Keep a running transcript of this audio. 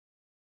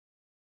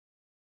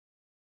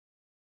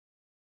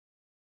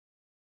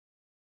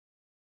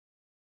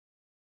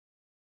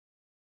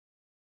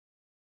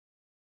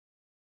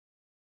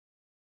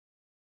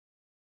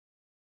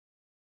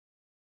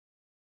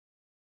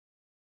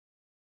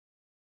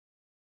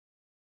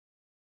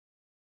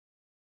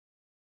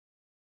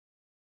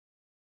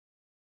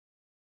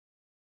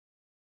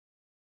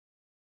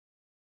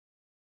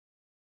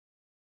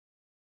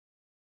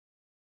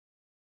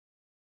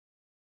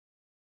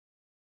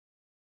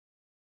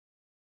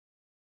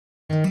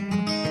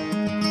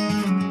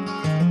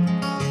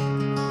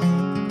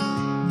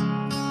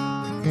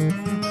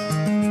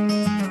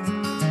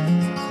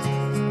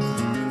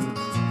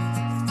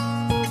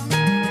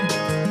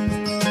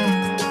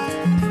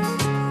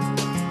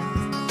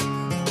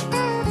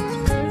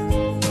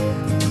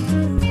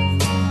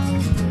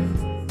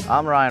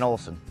I'm Ryan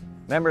Olson,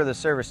 member of the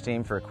service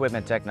team for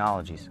Equipment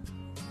Technologies.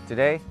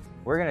 Today,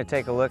 we're going to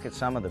take a look at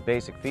some of the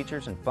basic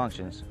features and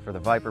functions for the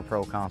Viper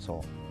Pro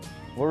console.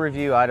 We'll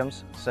review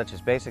items such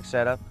as basic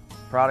setup,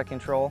 product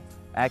control,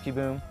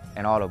 AccuBoom,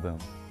 and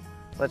AutoBoom.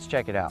 Let's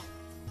check it out.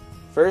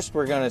 First,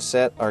 we're going to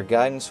set our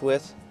guidance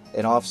width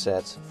and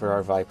offsets for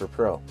our Viper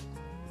Pro.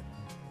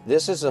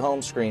 This is the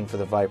home screen for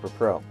the Viper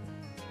Pro.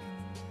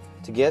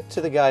 To get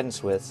to the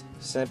guidance width,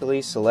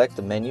 simply select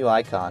the menu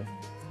icon,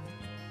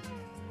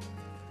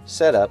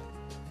 Setup,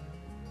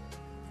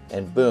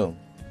 and Boom.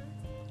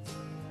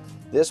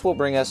 This will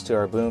bring us to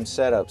our Boom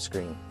Setup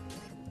screen.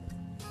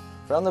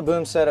 From the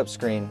Boom Setup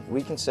screen,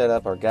 we can set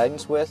up our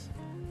guidance width,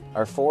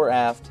 our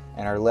fore-aft,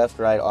 and our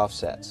left-right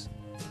offsets.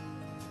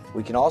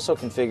 We can also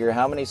configure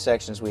how many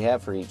sections we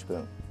have for each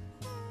boom.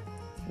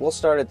 We'll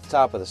start at the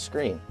top of the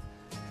screen.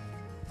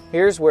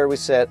 Here's where we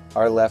set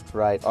our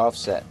left-right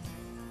offset.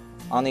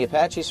 On the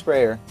Apache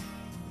sprayer,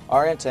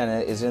 our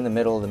antenna is in the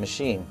middle of the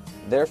machine,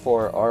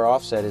 therefore our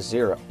offset is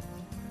 0.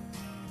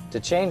 To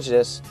change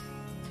this,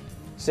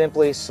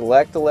 simply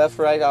select the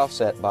left-right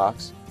offset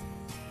box,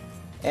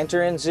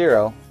 enter in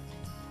 0,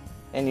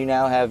 and you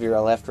now have your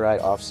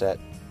left-right offset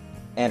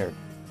entered.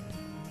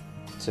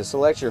 To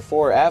select your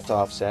fore-aft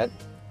offset,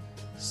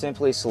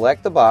 simply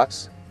select the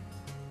box,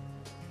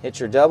 hit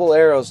your double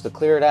arrows to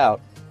clear it out,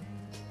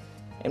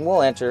 and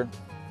we'll enter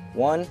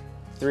 1,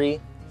 3,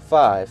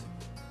 5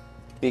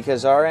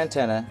 because our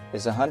antenna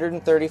is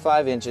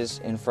 135 inches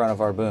in front of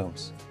our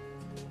booms.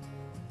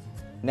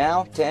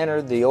 Now, to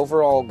enter the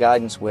overall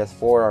guidance width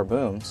for our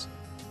booms,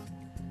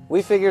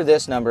 we figure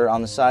this number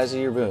on the size of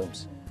your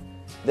booms.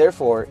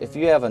 Therefore, if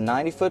you have a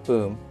 90-foot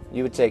boom,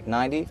 you would take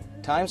 90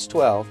 times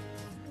 12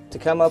 to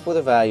come up with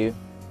a value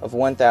of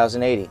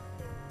 1080.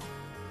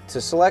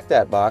 To select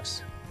that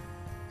box,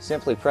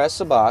 simply press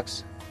the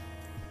box,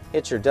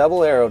 hit your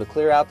double arrow to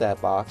clear out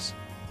that box,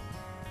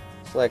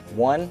 select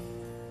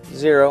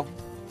 1080,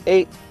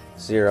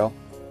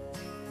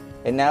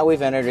 and now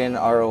we've entered in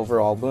our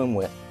overall boom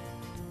width.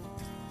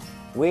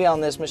 We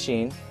on this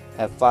machine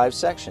have 5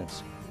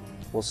 sections.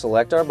 We'll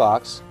select our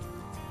box,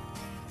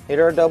 hit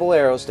our double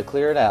arrows to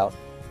clear it out,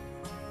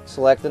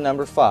 select the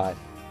number 5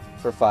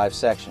 for 5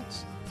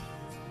 sections.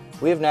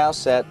 We have now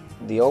set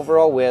the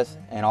overall width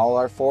and all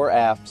our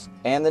fore-afts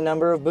and the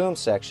number of boom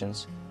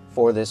sections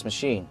for this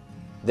machine.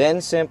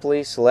 Then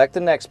simply select the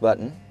next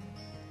button,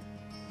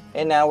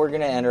 and now we're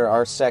going to enter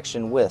our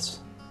section widths.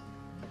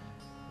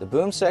 The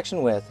boom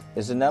section width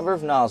is the number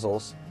of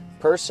nozzles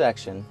per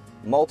section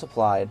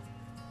multiplied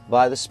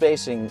by the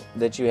spacing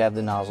that you have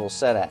the nozzle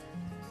set at.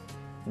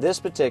 This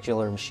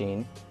particular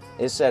machine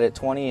is set at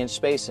 20-inch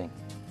spacing.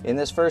 In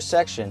this first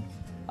section,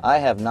 I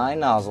have 9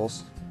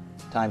 nozzles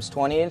times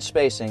 20-inch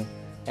spacing,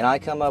 and I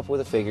come up with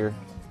a figure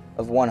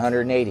of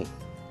 180.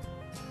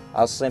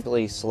 I'll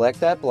simply select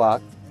that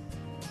block,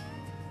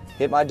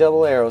 hit my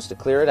double arrows to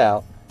clear it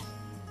out,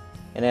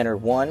 and enter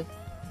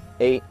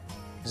 180.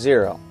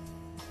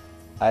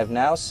 I have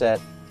now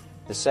set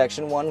the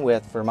section 1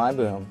 width for my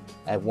boom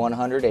at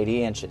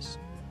 180 inches.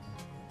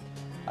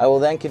 I will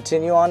then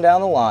continue on down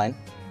the line,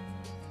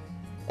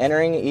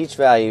 entering each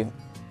value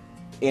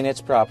in its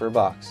proper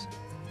box.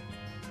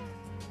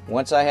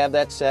 Once I have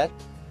that set,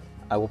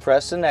 I will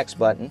press the next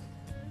button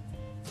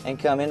and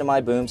come into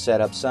my boom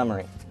setup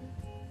summary.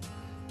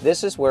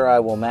 This is where I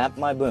will map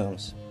my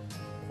booms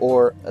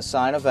or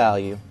assign a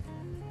value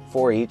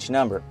for each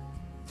number.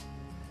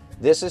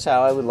 This is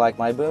how I would like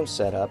my boom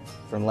set up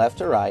from left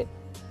to right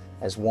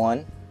as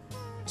 1,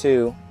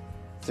 2,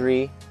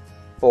 3,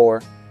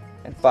 4,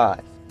 and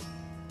 5.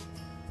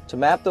 To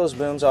map those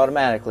booms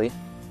automatically,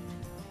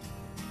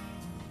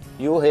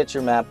 you will hit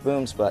your Map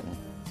Booms button.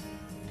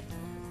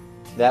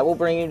 That will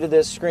bring you to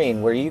this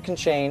screen where you can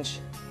change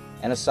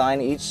and assign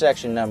each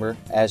section number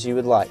as you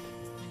would like.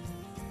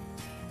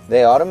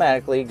 They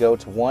automatically go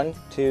to 1,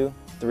 2,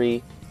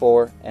 3,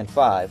 4, and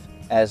 5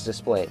 as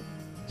displayed.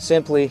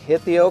 Simply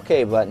hit the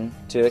OK button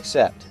to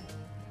accept.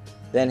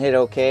 Then hit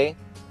OK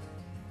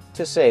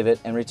to save it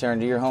and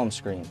return to your home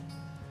screen.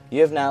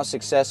 You have now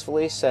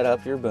successfully set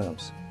up your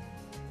booms.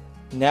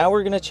 Now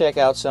we're going to check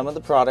out some of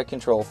the product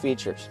control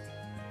features.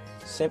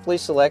 Simply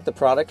select the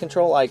product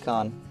control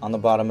icon on the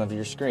bottom of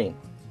your screen.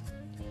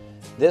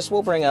 This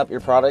will bring up your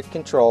product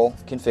control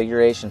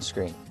configuration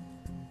screen.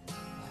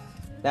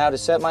 Now to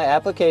set my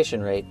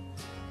application rate,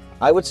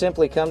 I would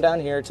simply come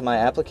down here to my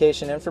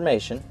application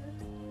information,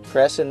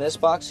 press in this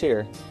box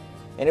here,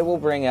 and it will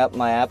bring up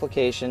my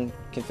application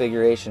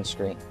configuration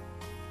screen.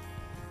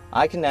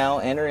 I can now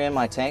enter in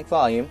my tank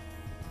volume,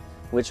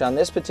 which on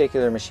this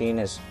particular machine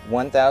is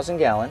 1,000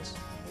 gallons.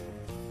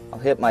 I'll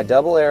hit my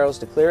double arrows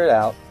to clear it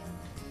out.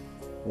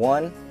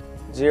 1000.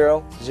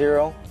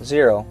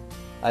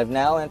 I've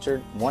now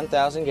entered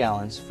 1,000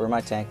 gallons for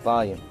my tank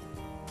volume.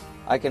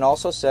 I can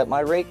also set my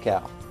rate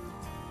cal.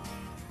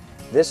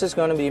 This is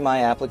going to be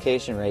my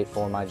application rate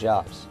for my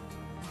jobs.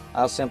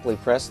 I'll simply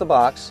press the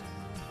box,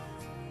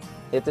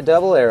 hit the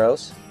double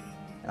arrows,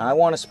 and I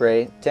want to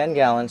spray 10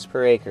 gallons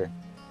per acre.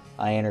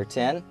 I enter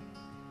 10,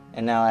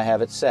 and now I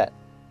have it set.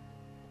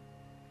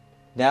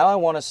 Now I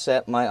want to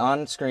set my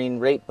on-screen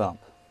rate bump.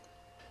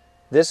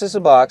 This is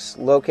a box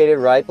located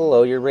right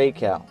below your rate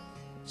cow.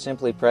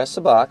 Simply press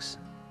the box,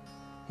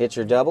 hit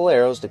your double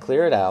arrows to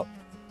clear it out,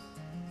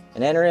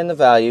 and enter in the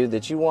value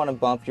that you want to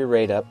bump your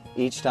rate up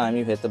each time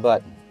you hit the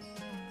button.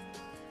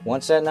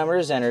 Once that number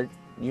is entered,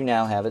 you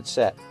now have it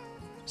set.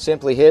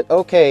 Simply hit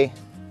OK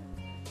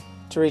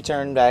to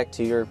return back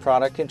to your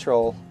product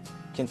control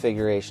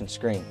configuration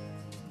screen.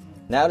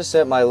 Now to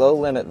set my low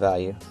limit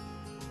value,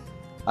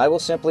 I will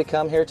simply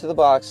come here to the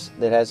box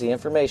that has the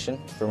information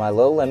for my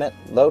low limit,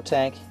 low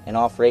tank, and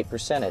off rate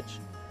percentage.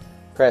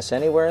 Press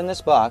anywhere in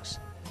this box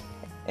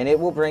and it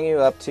will bring you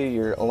up to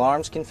your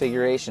alarms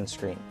configuration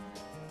screen.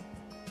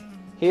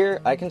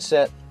 Here I can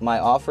set my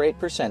off rate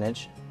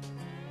percentage,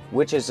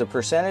 which is the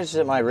percentage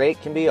that my rate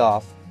can be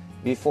off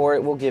before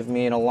it will give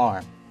me an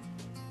alarm.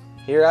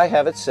 Here I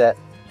have it set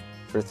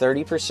for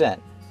 30%,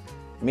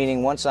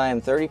 meaning once I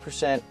am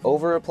 30%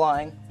 over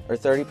applying or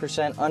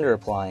 30% under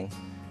applying,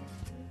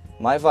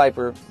 my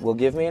Viper will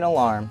give me an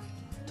alarm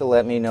to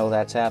let me know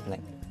that's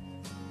happening.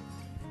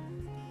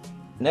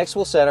 Next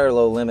we'll set our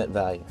low limit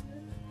value.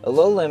 A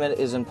low limit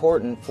is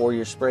important for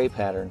your spray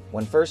pattern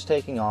when first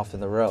taking off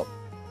in the row.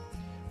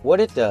 What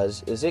it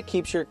does is it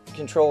keeps your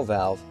control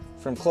valve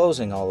from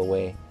closing all the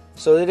way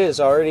so that it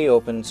is already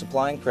open,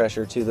 supplying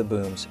pressure to the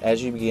booms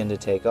as you begin to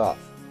take off.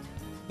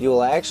 You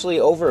will actually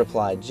over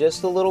apply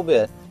just a little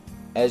bit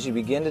as you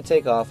begin to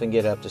take off and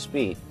get up to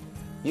speed.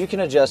 You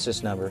can adjust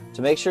this number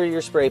to make sure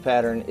your spray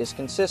pattern is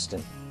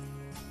consistent.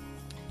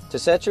 To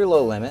set your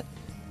low limit,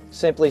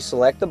 simply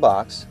select the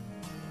box,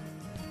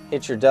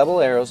 hit your double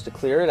arrows to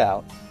clear it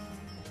out.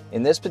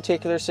 In this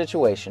particular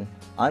situation,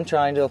 I'm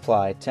trying to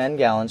apply 10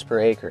 gallons per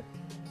acre.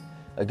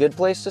 A good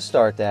place to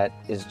start that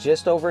is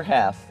just over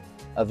half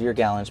of your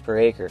gallons per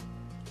acre.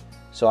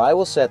 So I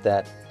will set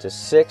that to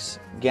 6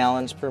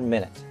 gallons per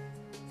minute.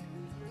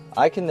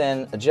 I can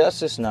then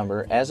adjust this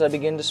number as I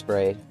begin to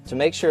spray to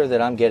make sure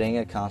that I'm getting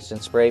a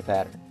constant spray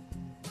pattern.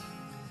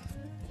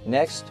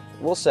 Next,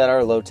 we'll set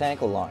our low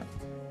tank alarm.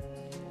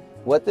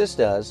 What this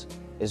does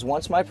is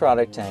once my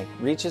product tank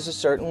reaches a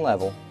certain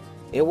level,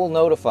 it will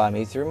notify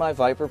me through my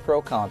Viper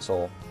Pro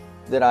console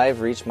that I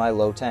have reached my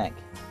low tank.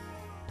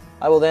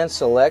 I will then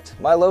select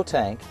my low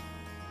tank,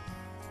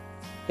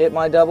 hit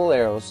my double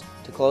arrows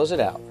to close it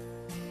out.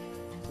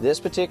 This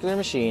particular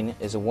machine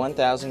is a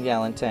 1,000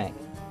 gallon tank.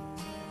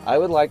 I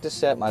would like to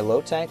set my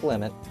low tank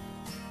limit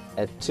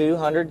at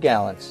 200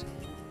 gallons.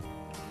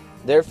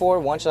 Therefore,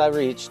 once I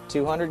reach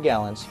 200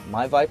 gallons,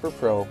 my Viper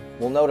Pro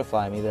will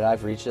notify me that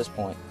I've reached this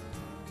point.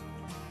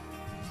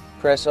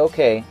 Press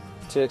OK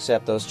to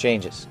accept those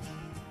changes.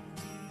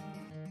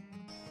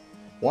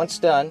 Once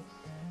done,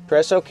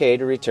 press OK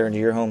to return to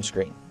your home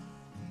screen.